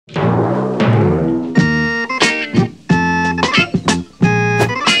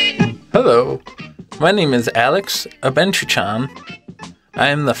Hello, my name is Alex Abenchuchan. I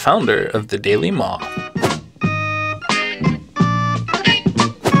am the founder of the Daily Moth.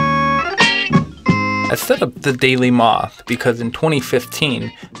 I set up the Daily Moth because in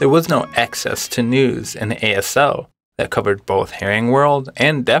 2015 there was no access to news in ASL that covered both hearing world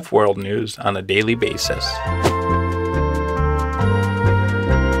and deaf world news on a daily basis.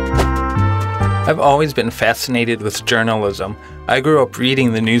 I've always been fascinated with journalism. I grew up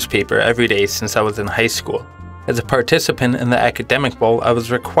reading the newspaper every day since I was in high school. As a participant in the Academic Bowl, I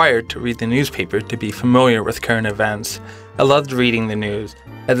was required to read the newspaper to be familiar with current events. I loved reading the news.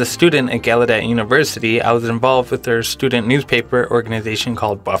 As a student at Gallaudet University, I was involved with their student newspaper organization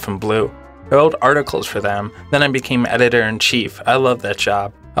called Buff and Blue. I wrote articles for them, then I became editor-in-chief. I loved that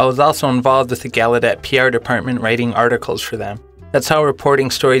job. I was also involved with the Gallaudet PR department writing articles for them. That's how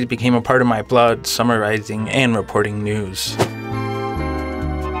reporting stories became a part of my blood, summarizing and reporting news.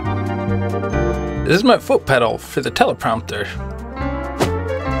 This is my foot pedal for the teleprompter.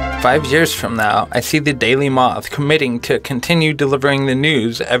 5 years from now, I see the Daily Moth committing to continue delivering the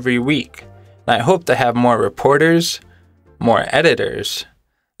news every week. And I hope to have more reporters, more editors.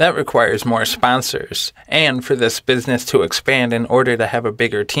 That requires more sponsors, and for this business to expand in order to have a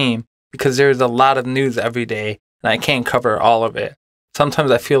bigger team, because there's a lot of news every day, and I can't cover all of it. Sometimes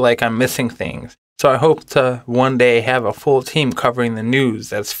I feel like I'm missing things, so I hope to one day have a full team covering the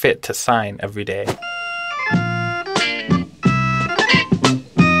news that's fit to sign every day.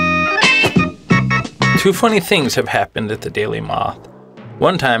 Two funny things have happened at the Daily Moth.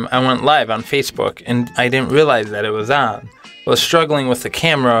 One time I went live on Facebook and I didn't realize that it was on. I was struggling with the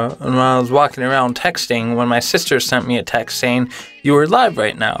camera and while I was walking around texting when my sister sent me a text saying, "You are live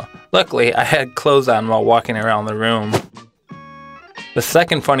right now." Luckily, I had clothes on while walking around the room. The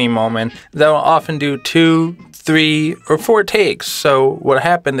second funny moment is I will often do 2, 3, or 4 takes, so what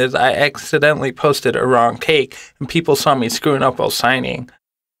happened is I accidentally posted a wrong take and people saw me screwing up while signing.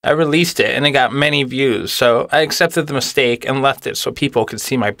 I released it and it got many views, so I accepted the mistake and left it so people could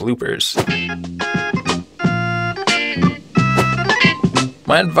see my bloopers.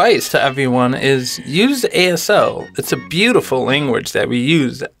 My advice to everyone is use ASL. It's a beautiful language that we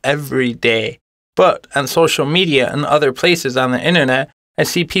use every day. But on social media and other places on the internet, I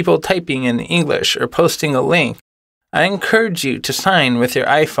see people typing in English or posting a link. I encourage you to sign with your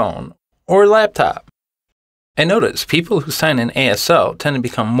iPhone or laptop. I notice people who sign in ASL tend to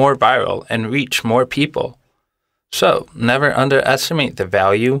become more viral and reach more people. So never underestimate the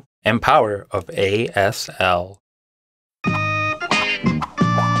value and power of ASL.